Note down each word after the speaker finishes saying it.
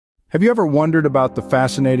Have you ever wondered about the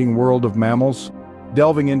fascinating world of mammals?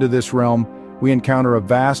 Delving into this realm, we encounter a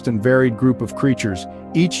vast and varied group of creatures,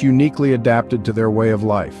 each uniquely adapted to their way of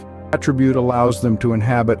life. Attribute allows them to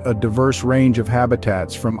inhabit a diverse range of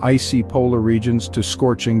habitats from icy polar regions to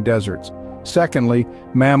scorching deserts. Secondly,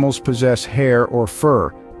 mammals possess hair or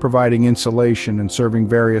fur, providing insulation and serving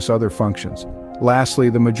various other functions. Lastly,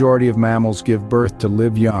 the majority of mammals give birth to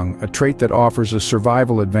live young, a trait that offers a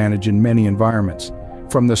survival advantage in many environments.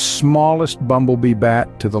 From the smallest bumblebee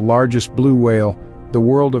bat to the largest blue whale, the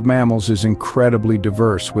world of mammals is incredibly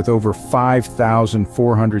diverse, with over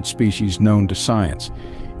 5,400 species known to science.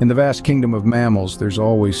 In the vast kingdom of mammals, there's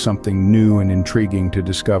always something new and intriguing to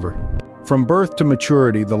discover. From birth to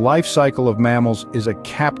maturity, the life cycle of mammals is a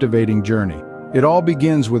captivating journey. It all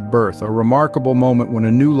begins with birth, a remarkable moment when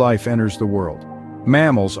a new life enters the world.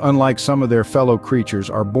 Mammals, unlike some of their fellow creatures,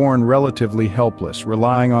 are born relatively helpless,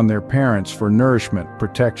 relying on their parents for nourishment,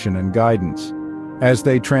 protection, and guidance. As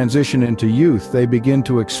they transition into youth, they begin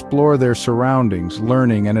to explore their surroundings,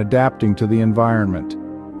 learning and adapting to the environment.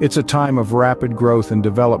 It's a time of rapid growth and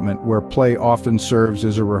development where play often serves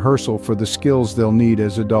as a rehearsal for the skills they'll need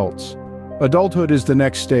as adults. Adulthood is the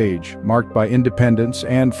next stage, marked by independence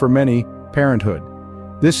and, for many, parenthood.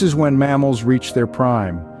 This is when mammals reach their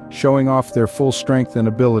prime, showing off their full strength and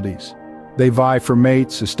abilities. They vie for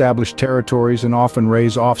mates, establish territories, and often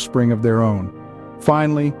raise offspring of their own.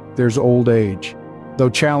 Finally, there's old age. Though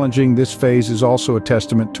challenging, this phase is also a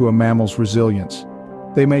testament to a mammal's resilience.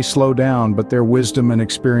 They may slow down, but their wisdom and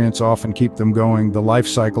experience often keep them going. The life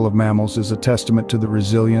cycle of mammals is a testament to the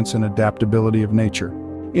resilience and adaptability of nature.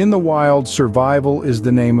 In the wild, survival is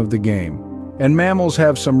the name of the game, and mammals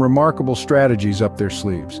have some remarkable strategies up their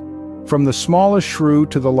sleeves. From the smallest shrew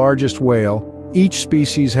to the largest whale, each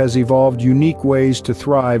species has evolved unique ways to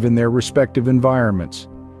thrive in their respective environments.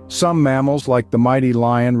 Some mammals, like the mighty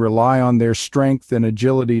lion, rely on their strength and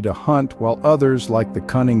agility to hunt, while others, like the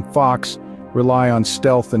cunning fox, rely on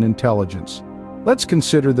stealth and intelligence. Let's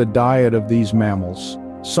consider the diet of these mammals.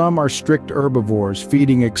 Some are strict herbivores,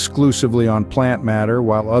 feeding exclusively on plant matter,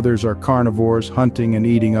 while others are carnivores, hunting and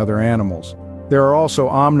eating other animals. There are also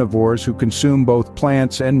omnivores who consume both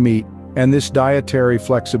plants and meat, and this dietary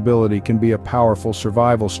flexibility can be a powerful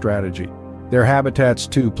survival strategy. Their habitats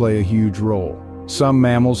too play a huge role. Some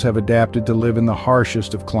mammals have adapted to live in the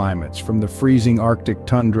harshest of climates, from the freezing Arctic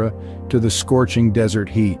tundra to the scorching desert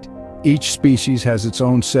heat. Each species has its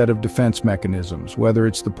own set of defense mechanisms, whether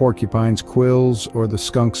it's the porcupine's quills or the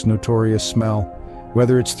skunk's notorious smell.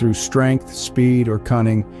 Whether it's through strength, speed, or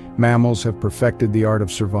cunning, mammals have perfected the art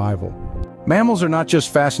of survival. Mammals are not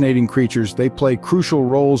just fascinating creatures, they play crucial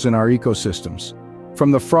roles in our ecosystems. From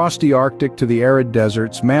the frosty Arctic to the arid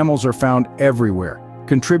deserts, mammals are found everywhere,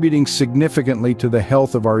 contributing significantly to the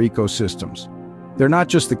health of our ecosystems. They're not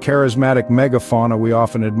just the charismatic megafauna we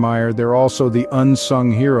often admire, they're also the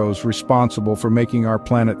unsung heroes responsible for making our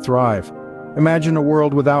planet thrive. Imagine a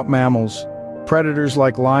world without mammals. Predators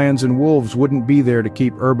like lions and wolves wouldn't be there to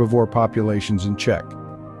keep herbivore populations in check.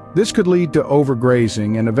 This could lead to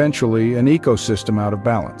overgrazing and eventually an ecosystem out of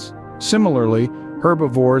balance. Similarly,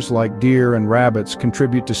 herbivores like deer and rabbits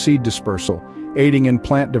contribute to seed dispersal, aiding in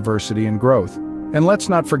plant diversity and growth. And let's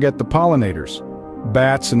not forget the pollinators.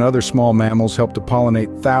 Bats and other small mammals help to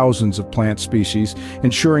pollinate thousands of plant species,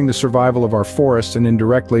 ensuring the survival of our forests and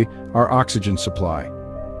indirectly our oxygen supply.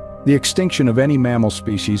 The extinction of any mammal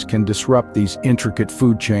species can disrupt these intricate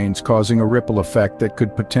food chains, causing a ripple effect that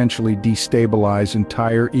could potentially destabilize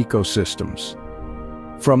entire ecosystems.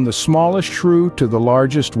 From the smallest shrew to the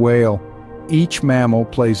largest whale, each mammal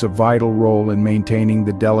plays a vital role in maintaining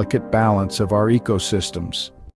the delicate balance of our ecosystems.